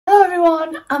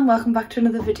everyone and welcome back to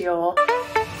another video.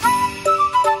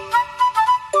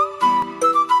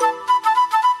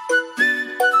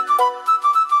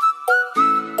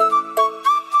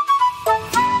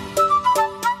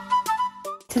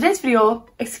 Today's video,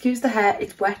 excuse the hair,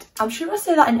 it's wet. I'm sure I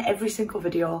say that in every single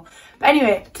video. But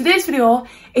anyway, today's video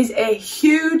is a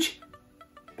huge,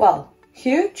 well,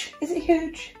 huge? Is it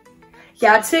huge?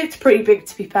 Yeah, I'd say it's pretty big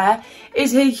to be fair.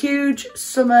 It's a huge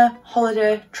summer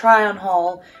holiday try-on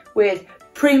haul with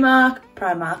Primark,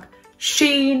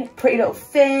 Shein, Pretty Little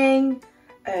Thing,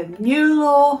 New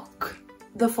Look,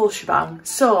 the full shebang.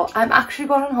 So I'm actually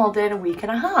going on holiday in a week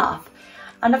and a half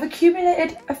and I've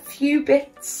accumulated a few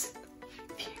bits.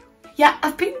 Yeah,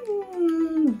 I've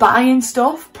been buying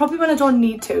stuff, probably when I don't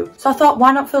need to. So I thought,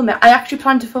 why not film it? I actually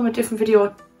planned to film a different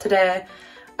video today,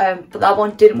 but that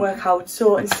one didn't work out.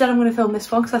 So instead I'm going to film this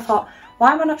one because I thought,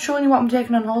 why am I not showing you what I'm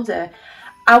taking on holiday?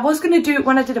 I was going to do it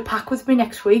when I did a pack with me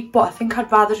next week, but I think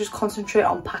I'd rather just concentrate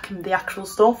on packing the actual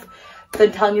stuff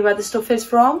than telling you where the stuff is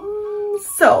from.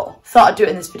 So, thought I'd do it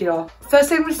in this video. First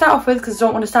thing I'm going to start off with, because I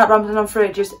don't want to start rambling on for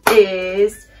ages,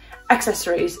 is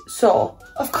accessories. So,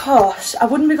 of course, I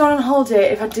wouldn't be going on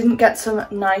holiday if I didn't get some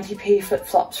 90p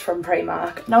flip-flops from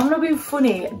Primark. Now, I'm not being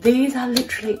funny, these are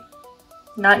literally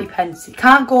 90 pence. You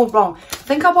can't go wrong. I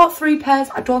think I bought 3 pairs.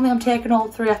 I don't think I'm taking all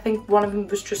 3. I think one of them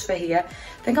was just for here.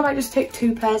 I think I might just take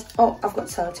 2 pairs. Oh, I've got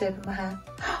sellotape in my hair.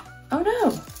 Oh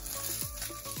no.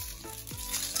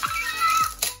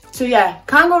 So yeah,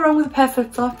 can't go wrong with a pair of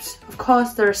flip-flops. Of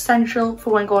course, they're essential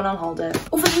for when going on holiday.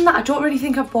 Other than that, I don't really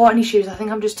think I've bought any shoes. I think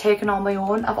I'm just taking on my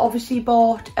own. I've obviously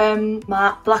bought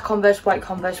my black Converse, white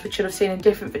Converse, which you'll have seen in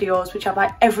different videos, which I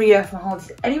buy every year for my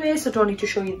holidays anyway, so don't need to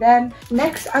show you them.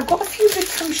 Next, I've got a few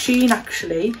bits from Shein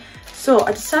actually. So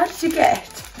I decided to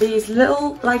get these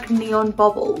little like neon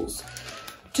bubbles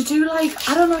to do like,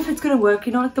 I don't know if it's gonna work,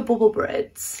 you know, like the bubble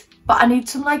braids. But I need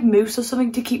some like mousse or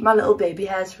something to keep my little baby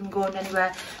hairs from going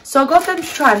anywhere. So I got them to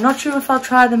try. I'm not sure if I'll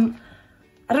try them.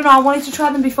 I don't know, I wanted to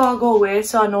try them before I go away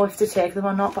so I know if to take them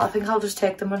or not. But I think I'll just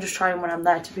take them and just try them when I'm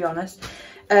there, to be honest.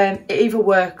 It either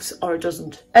works or it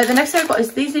doesn't. The next thing I got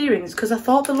is these earrings because I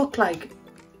thought they looked like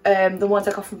the ones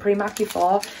I got from Primark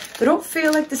before. They don't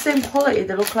feel like the same quality.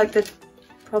 They look like they'd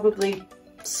probably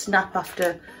snap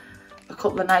after a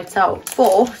couple of nights out.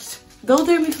 But they'll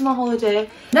do me for my holiday.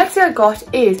 Next thing I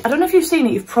got is, I don't know if you've seen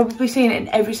it, you've probably seen it in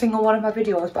every single one of my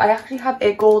videos, but I actually have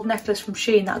a gold necklace from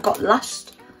Shein that I got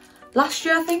last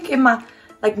year, I think, in my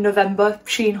like November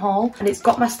Shein haul. And it's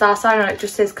got my star sign on it,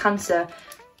 just says Cancer.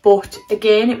 But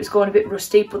again, it was going a bit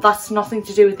rusty, but that's nothing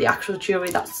to do with the actual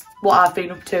jewellery, that's what I've been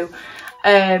up to.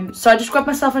 So I just grabbed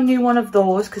myself a new one of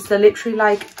those because they're literally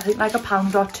like, I think like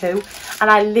 £1 or £2. And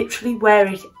I literally wear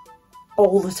it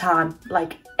all the time,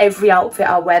 like every outfit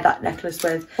I wear that necklace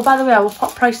with. Oh, by the way, I will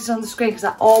pop prices on the screen because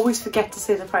I always forget to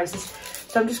say the prices,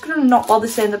 so I'm just gonna not bother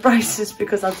saying the prices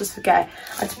because I'll just forget.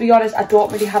 And to be honest, I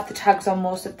don't really have the tags on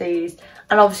most of these,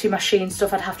 and obviously my Shein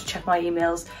stuff I'd have to check my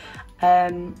emails,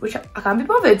 which I can't be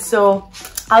bothered, so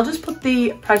I'll just put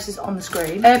the prices on the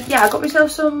screen. Yeah, I got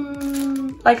myself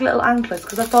some like little anklets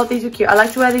because I thought these were cute. I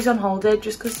like to wear these on holiday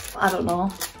just because, I don't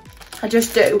know, I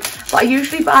just do. But I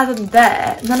usually buy them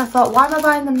there, and then I thought, why am I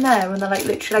buying them there when they're like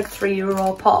literally like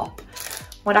 €3 a pop,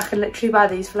 when I can literally buy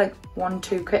these for like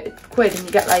 1-2 quid and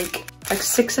you get like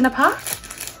 6 in a pack.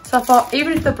 So I thought,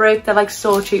 even if they break, they're like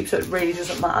so cheap, so it really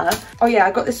doesn't matter. Oh yeah,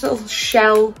 I got this little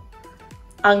shell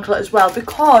anklet as well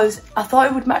because I thought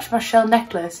it would match my shell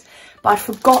necklace, but I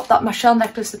forgot that my shell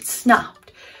necklace had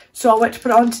snapped. So I went to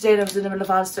put it on today and I was in the middle of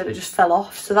Asda and it just fell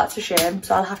off, so that's a shame.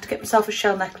 So I'll have to get myself a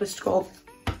shell necklace to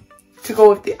go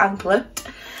with the anklet.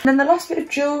 And then the last bit of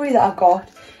jewellery that I got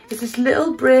is this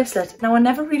little bracelet. Now I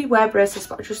never really wear bracelets,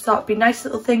 but I just thought it'd be a nice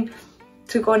little thing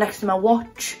to go next to my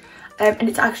watch. And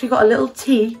it's actually got a little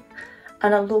T,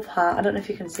 and I love her. I don't know if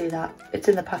you can see that. It's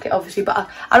in the packet obviously, but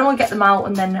I don't want to get them out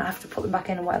and then I have to put them back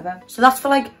in and whatever. So that's for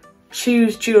like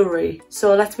shoes, jewellery.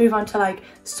 So let's move on to like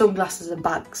sunglasses and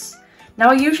bags. Now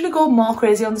I usually go more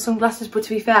crazy on the sunglasses, but to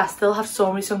be fair, I still have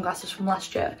so many sunglasses from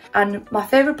last year. And my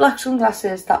favourite black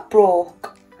sunglasses that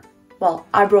broke, well,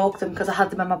 I broke them because I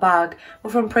had them in my bag, were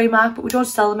from Primark, but we don't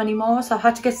sell them anymore, so I've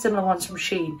had to get similar ones from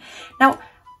Shein. Now,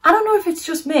 I don't know if it's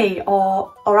just me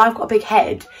or I've got a big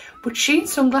head, but Shein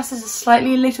sunglasses are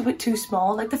slightly a little bit too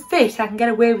small. Like, the fit, I can get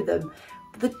away with them,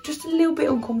 but they're just a little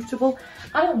bit uncomfortable.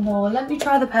 I don't know, let me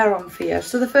try the pair on for you.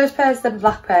 So the first pair is the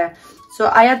black pair. So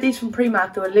I had these from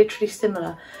Primark, they were literally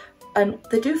similar, and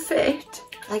they do fit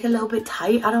like a little bit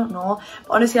tight, I don't know.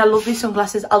 But honestly, I love these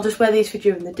sunglasses. I'll just wear these for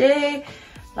during the day.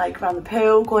 like around the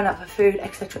pool, going out for food,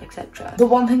 etc, etc. The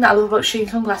one thing that I love about Shein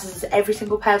sunglasses is every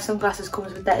single pair of sunglasses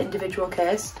comes with their individual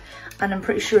case, and I'm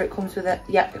pretty sure it comes with it.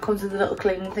 Yeah, it comes with a little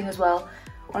cleaning thing as well.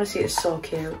 Honestly, it's so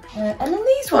cute. And then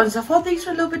these ones, I thought these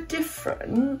were a little bit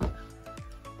different.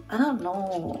 I don't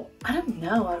know. I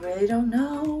really don't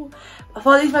know. I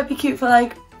thought these might be cute for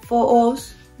like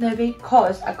photos, maybe,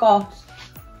 because I got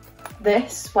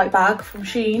this white bag from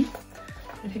Shein.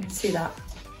 If you can see that.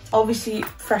 Obviously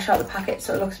fresh out the packet,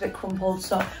 so it looks a bit crumpled,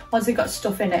 so once it got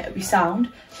stuff in it, it'd be sound.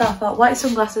 So I thought white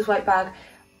sunglasses, white bag.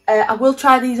 I will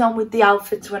try these on with the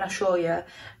outfits when I show you,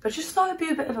 but I just thought it'd be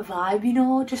a bit of a vibe, you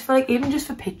know, just for like, even just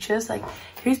for pictures, like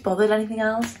who's bothered anything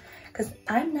else, because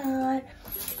I'm not.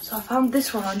 So I found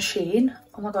this one on Shein.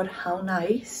 Oh my god, how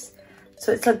nice.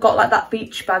 So it's like got like that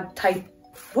beach bag type,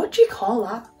 what do you call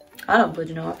that? I don't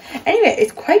bloody know. Anyway,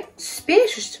 it's quite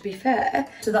spacious, to be fair.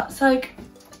 So that's like,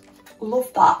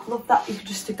 love that. You could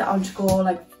just stick that on to go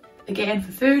like, again,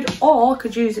 for food, or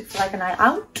could use it for like a night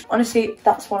out. Honestly,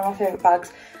 that's one of my favourite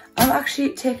bags. I'm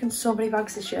actually taking so many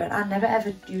bags this year, and I never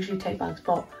ever usually take bags,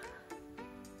 but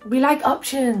we like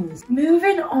options.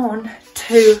 Moving on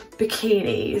to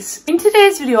bikinis. In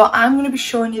today's video, I'm going to be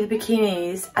showing you the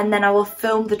bikinis, and then I will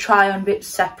film the try on bits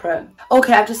separate.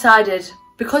 Okay, I've decided,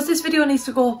 because this video needs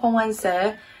to go up on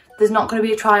Wednesday, there's not going to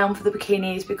be a try on for the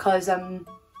bikinis because,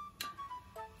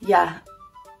 yeah.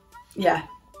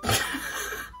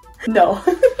 No.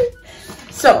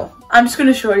 So, I'm just going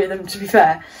to show you them, to be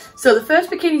fair. So the first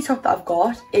bikini top that I've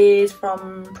got is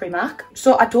from Primark.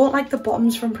 So I don't like the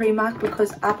bottoms from Primark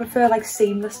because I prefer like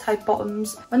seamless type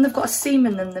bottoms. When they've got a seam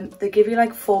in them, they give you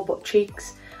like full butt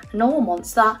cheeks. No one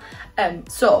wants that.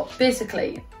 So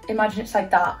basically, imagine it's like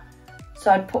that.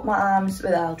 So I'd put my arms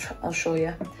with it, I'll show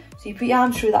you. So you put your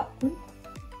arms through that, oh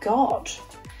God.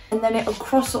 And then it'll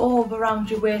cross over around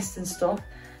your waist and stuff.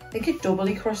 I think it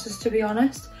doubly crosses, to be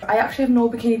honest. I actually have no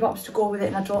bikini bottoms to go with it,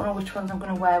 and I don't know which ones I'm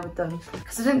going to wear with them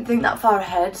because I didn't think that far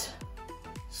ahead.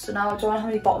 So now I don't have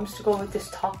any bottoms to go with this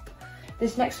top.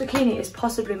 This next bikini is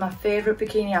possibly my favourite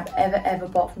bikini I've ever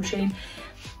bought from Shein.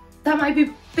 That might be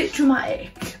a bit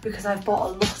dramatic because I've bought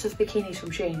a lot of bikinis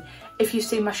from Shein. If you've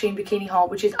seen my Shein bikini haul,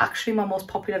 which is actually my most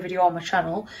popular video on my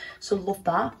channel, so love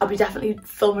that. I'll be definitely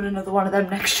filming another one of them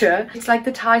next year. It's like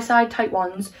the tie side type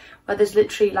ones where there's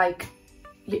literally like,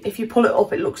 if you pull it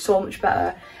up, it looks so much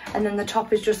better, and then the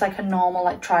top is just like a normal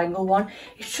like triangle one.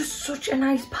 It's just such a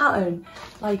nice pattern,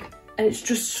 like, and it's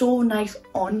just so nice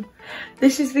on.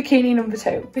 This is bikini number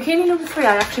 2. Bikini number 3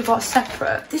 I actually bought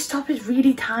separate. This top is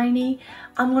really tiny.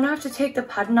 I'm gonna have to take the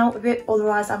padding out of it,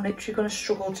 otherwise I'm literally gonna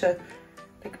struggle to,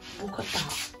 like, look at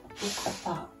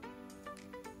that.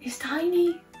 It's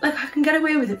tiny. Like, I can get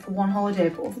away with it for one holiday,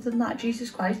 but other than that,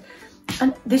 Jesus Christ.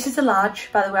 And this is a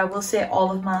large, by the way. I will say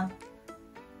all of my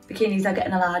bikinis are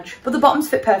getting a large, but the bottoms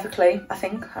fit perfectly, I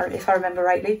think, if I remember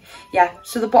rightly. Yeah,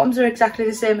 so the bottoms are exactly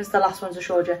the same as the last ones I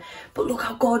showed you, but look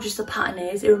how gorgeous the pattern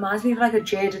is. It reminds me of like a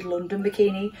Jaded London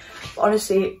bikini.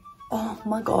 Honestly, oh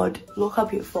my god, look how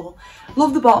beautiful.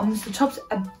 Love the bottoms. The top's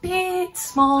a bit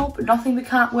small, but nothing we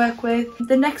can't work with.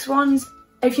 The next ones,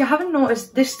 if you haven't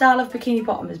noticed, this style of bikini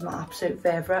bottom is my absolute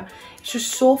favourite. It's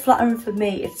just so flattering for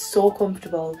me. It's so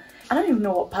comfortable. I don't even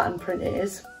know what pattern print it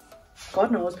is.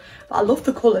 God knows, but I love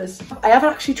the colours. I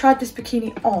haven't actually tried this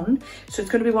bikini on, so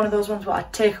it's going to be one of those ones where I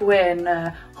take away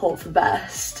and hope for the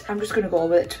best. I'm just going to go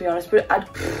with it, to be honest, but I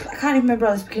can't even remember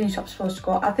how this bikini top's supposed to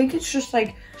go. I think it's just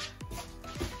like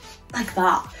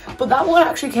that. But that one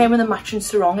actually came with a matching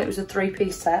sarong. It was a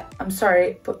 3-piece set. I'm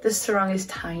sorry, but this sarong is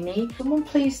tiny. Someone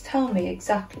please tell me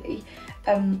exactly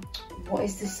what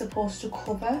is this supposed to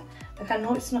cover? Like, I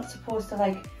know it's not supposed to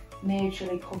like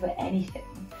majorly cover anything,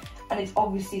 and it's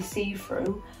obviously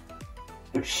see-through,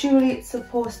 but surely it's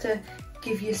supposed to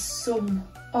give you some...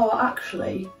 Oh,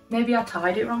 actually, maybe I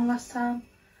tied it wrong last time.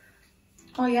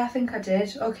 Oh yeah, I think I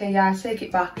did. Okay, yeah, I take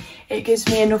it back. It gives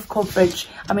me enough coverage.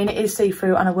 I mean, it is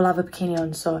see-through and I will have a bikini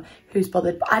on, so who's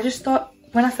bothered? But I just thought,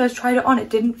 when I first tried it on, it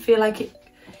didn't feel like it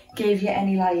gave you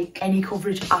any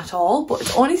coverage at all, but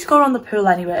it's only to go on the pool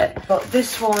anyway. But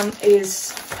this one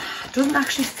doesn't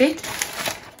actually fit,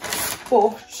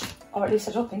 but... or at least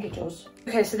I don't think it does.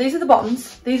 Okay, so these are the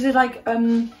bottoms. These are like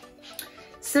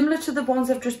similar to the ones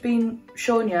I've just been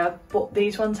showing you, but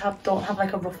these ones don't have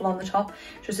like a ruffle on the top,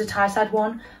 just a tie side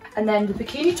one. And then the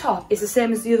bikini top is the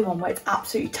same as the other one, where it's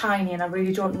absolutely tiny, and I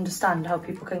really don't understand how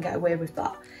people can get away with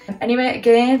that. Anyway,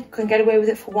 again, can get away with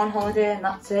it for one holiday and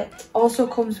that's it. Also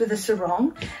comes with a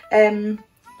sarong.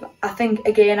 I think,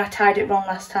 again, I tied it wrong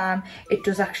last time. It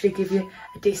does actually give you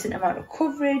a decent amount of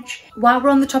coverage. While we're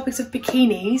on the topics of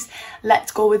bikinis,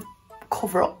 let's go with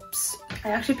cover-ups. I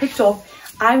actually picked up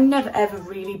I never ever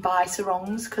really buy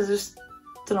sarongs because I just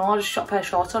don't know, I just shop a pair of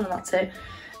shorts on and that's it.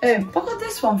 But I got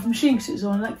this one from Shein because it was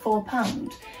only like £4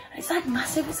 and it's like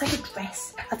massive, it's like a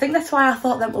dress. I think that's why I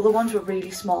thought them other ones were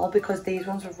really small because these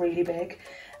ones were really big.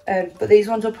 But these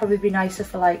ones would probably be nicer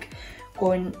for like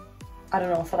going, I don't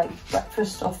know, for like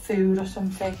breakfast or food or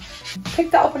something.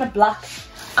 Picked that up in a black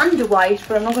and a white,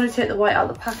 but I'm not going to take the white out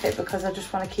of the packet because I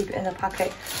just want to keep it in the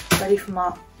packet ready for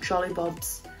my jolly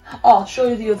bobs. Oh, I'll show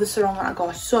you the other sarong that I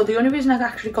got. So the only reason I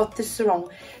actually got this sarong,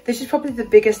 this is probably the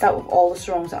biggest out of all the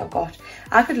sarongs that I've got.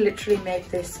 I could literally make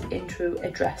this into a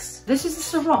dress. This is a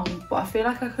sarong, but I feel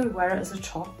like I could wear it as a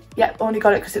top. Yeah, only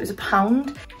got it because it was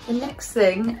 £1. The next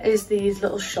thing is these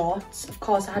little shorts. Of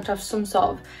course, I had to have some sort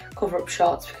of cover-up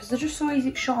shorts because they're just so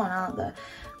easy to short on, aren't they?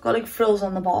 Got like frills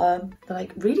on the bottom. They're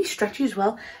like really stretchy as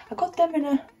well. I got them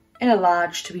in a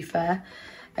large, to be fair.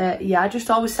 Yeah, I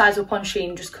just always size up on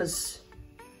Shein just because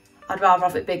I'd rather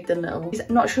have it big than little.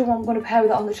 I'm not sure what I'm going to pair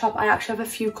with it on the top. I actually have a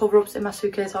few cover-ups in my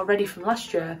suitcase already from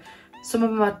last year. Some of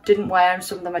them I didn't wear and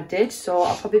some of them I did, so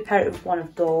I'll probably pair it with one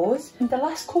of those. And the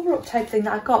last cover-up type thing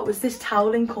that I got was this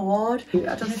toweling cord. I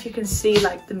don't know if you can see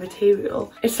like the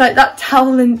material. It's like that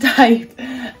toweling type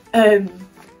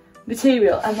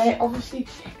material, and then it obviously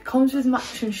comes with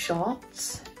matching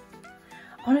shorts.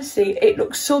 Honestly, it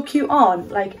looks so cute on,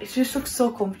 like it just looks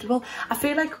so comfortable. I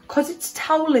feel like because it's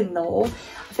toweling though,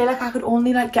 I feel like I could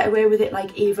only like get away with it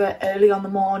like either early on the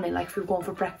morning, like if we were going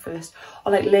for breakfast,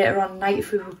 or like later on night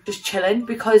if we were just chilling,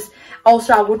 because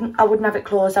also I wouldn't have it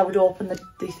closed. I would open the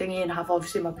thingy and have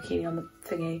obviously my bikini on the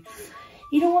thingy,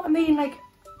 you know what I mean, like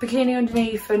bikini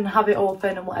underneath and have it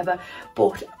open and whatever.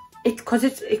 But because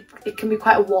it can be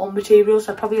quite a warm material,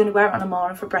 so I'd probably only wear it on a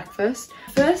morning for breakfast.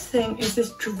 First thing is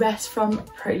this dress from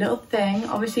Pretty Little Thing.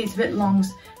 Obviously it's a bit long,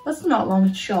 well, it's not long,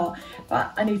 it's short,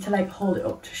 but I need to like hold it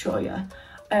up to show you.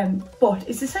 But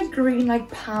it's this like green like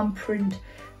palm print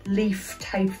leaf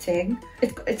type thing.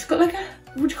 It's got like a,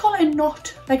 would you call it a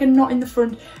knot? Like a knot in the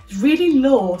front. It's really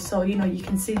low, so you know you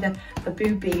can see the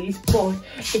boobies, but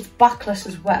it's backless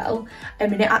as well. I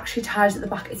mean, it actually ties at the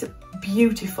back. It's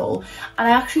beautiful, and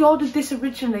I actually ordered this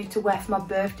originally to wear for my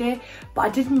birthday, but I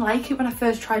didn't like it when I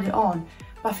first tried it on.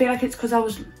 But I feel like it's because I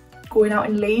was going out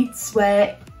in Leeds,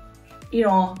 where, you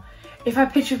know, if I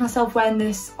pictured myself wearing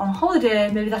this on holiday,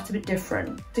 maybe that's a bit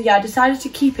different. So yeah, I decided to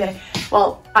keep it.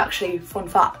 Well, actually, fun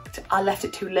fact, I left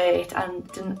it too late and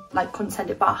couldn't send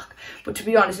it back. But to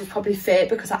be honest, it's probably fate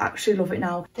because I actually love it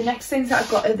now. The next things that I've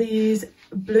got are these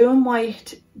blue and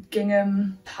white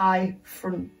gingham tie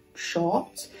front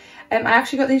shorts. I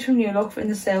actually got these from New Look in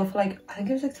the sale for like, I think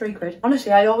it was like £3.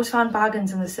 Honestly, I always find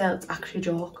bargains in the sale. It's actually a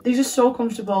joke. These are so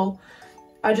comfortable.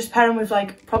 I just pair them with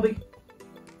like probably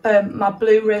my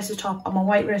blue racer top and my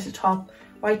white racer top,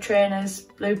 white trainers,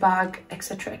 blue bag,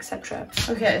 etc, etc.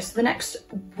 Okay, so the next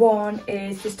one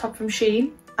is this top from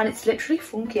Shein, and it's literally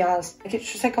funky as. Like,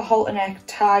 it's just like a halter neck,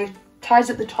 ties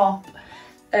at the top.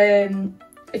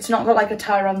 It's not got like a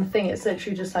tie around the thing, it's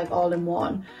literally just like all in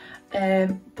one.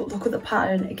 But look at the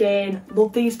pattern again.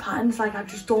 Love these patterns. Like, I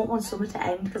just don't want summer to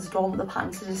end because I don't want the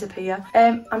patterns to disappear.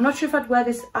 I'm not sure if I'd wear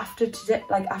this after today,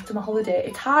 like after my holiday.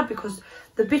 It's hard because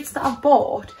the bits that I've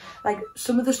bought, like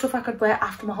some of the stuff I could wear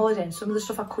after my holiday and some of the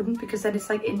stuff I couldn't, because then it's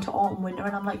like into autumn, winter,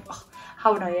 and I'm like, oh,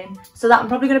 how annoying. So that I'm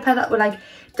probably going to pair that with like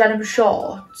denim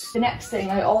shorts. The next thing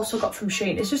I also got from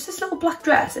Shein is just this little black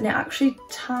dress, and it actually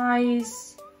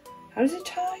ties, how does it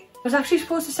tie? I was actually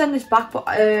supposed to send this back, but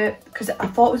because I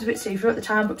thought it was a bit see-through at the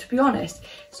time, but to be honest,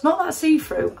 it's not that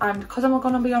see-through, and because I'm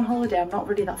going to be on holiday, I'm not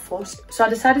really that fussed. So I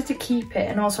decided to keep it,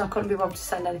 and also I couldn't be bothered to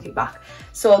send anything back.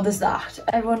 So there's that.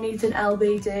 Everyone needs an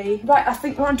LBD. Right, I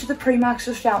think we're onto the Primark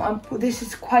stuff now, and this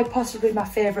is quite possibly my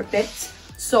favourite bit.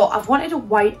 So I've wanted a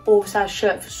white oversized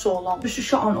shirt for so long, just to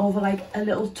shot on over like a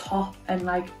little top and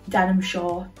like denim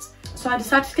shorts. So I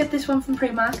decided to get this one from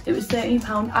Primark. It was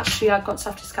 £13. Actually, I got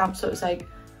soft discount, so it was like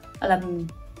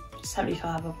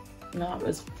 £11.75, or no, it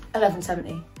was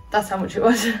 £11.70. That's how much it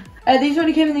was. These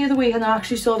only came in the other week and they're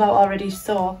actually sold out already,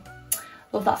 so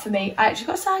love that for me. I actually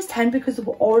got a size 10 because they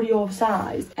were already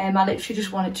oversized. I literally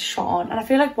just wanted to shot on, and I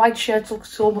feel like white shirts look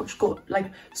so much good,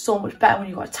 like so much better when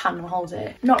you've got a tan on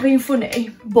holiday. Not being funny,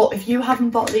 but if you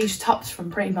haven't bought these tops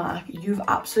from Primark, you've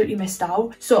absolutely missed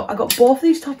out. So I got both of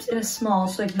these tops in a small,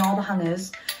 so ignore the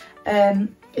hangers.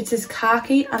 It's this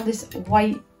khaki and this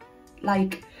white,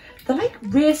 like, they're like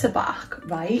racer back,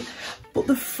 right? But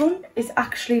the front is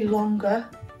actually longer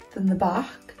than the back.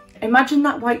 Imagine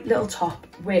that white little top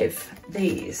with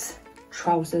these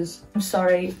trousers. I'm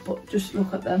sorry, but just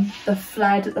look at them. They're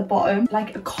flared at the bottom,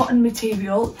 like a cotton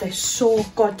material. They're so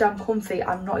goddamn comfy,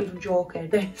 I'm not even joking.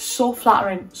 They're so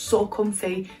flattering, so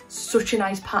comfy, such a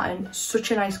nice pattern,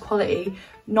 such a nice quality.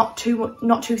 Not too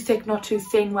thick, not too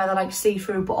thin where they're like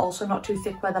see-through, but also not too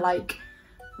thick where they're like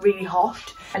really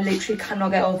hot. I literally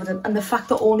cannot get over them. And the fact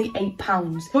they're only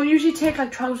 £8. Don't usually take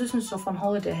like trousers and stuff on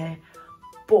holiday,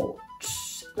 but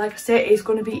like I say, it is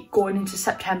going to be going into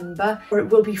September, or it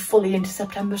will be fully into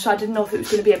September, so I didn't know if it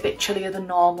was going to be a bit chillier than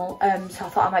normal, so I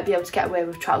thought I might be able to get away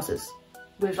with trousers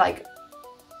with like,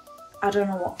 I don't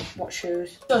know what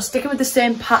shoes. So sticking with the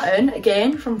same pattern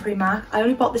again from Primark. I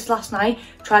only bought this last night,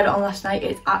 tried it on last night.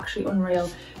 It's actually unreal.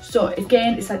 So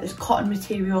again, it's like this cotton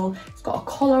material. It's got a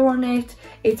collar on it.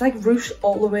 It's like ruched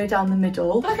all the way down the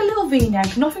middle, like a little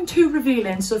V-neck, nothing too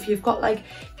revealing. So if you've got like,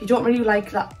 if you don't really like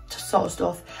that sort of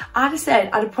stuff, I'd have said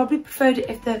I'd have probably preferred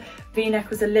it if the V-neck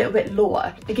was a little bit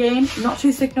lower. Again, not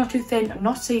too thick, not too thin, and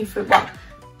not see-through. Well,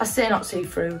 I say not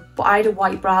see-through, but I had a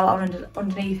white bralette on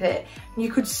underneath it, and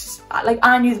you could, like,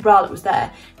 I knew the bralette was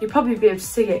there, you'd probably be able to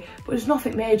see it, but there's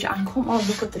nothing major. And come on,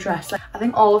 look at the dress. Like, I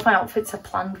think all of my outfits are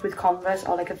planned with Converse,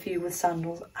 or like a few with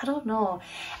sandals. I don't know.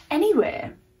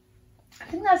 Anyway, I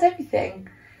think that's everything,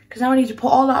 because now I need to put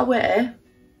all that away,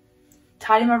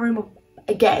 tidy my room up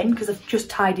again, because I've just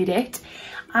tidied it,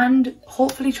 and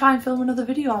hopefully try and film another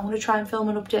video. I'm going to try and film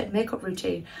an updated makeup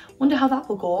routine. Wonder how that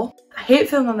will go. I hate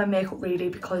filming my makeup really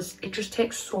because it just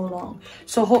takes so long.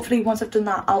 So hopefully once I've done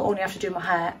that, I'll only have to do my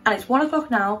hair. And it's 1 o'clock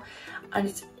now and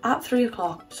it's at 3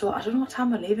 o'clock. So I don't know what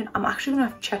time we're leaving. I'm actually going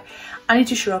to have to check. I need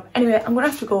to shut up. Anyway, I'm going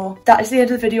to have to go. That is the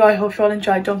end of the video. I hope you all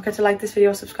enjoyed. Don't forget to like this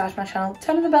video, subscribe to my channel,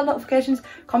 turn on the bell notifications,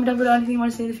 comment down below anything you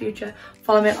want to see in the future.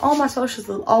 Follow me on all my socials.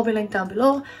 They'll all be linked down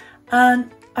below.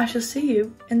 And I shall see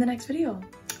you in the next video.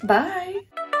 Bye.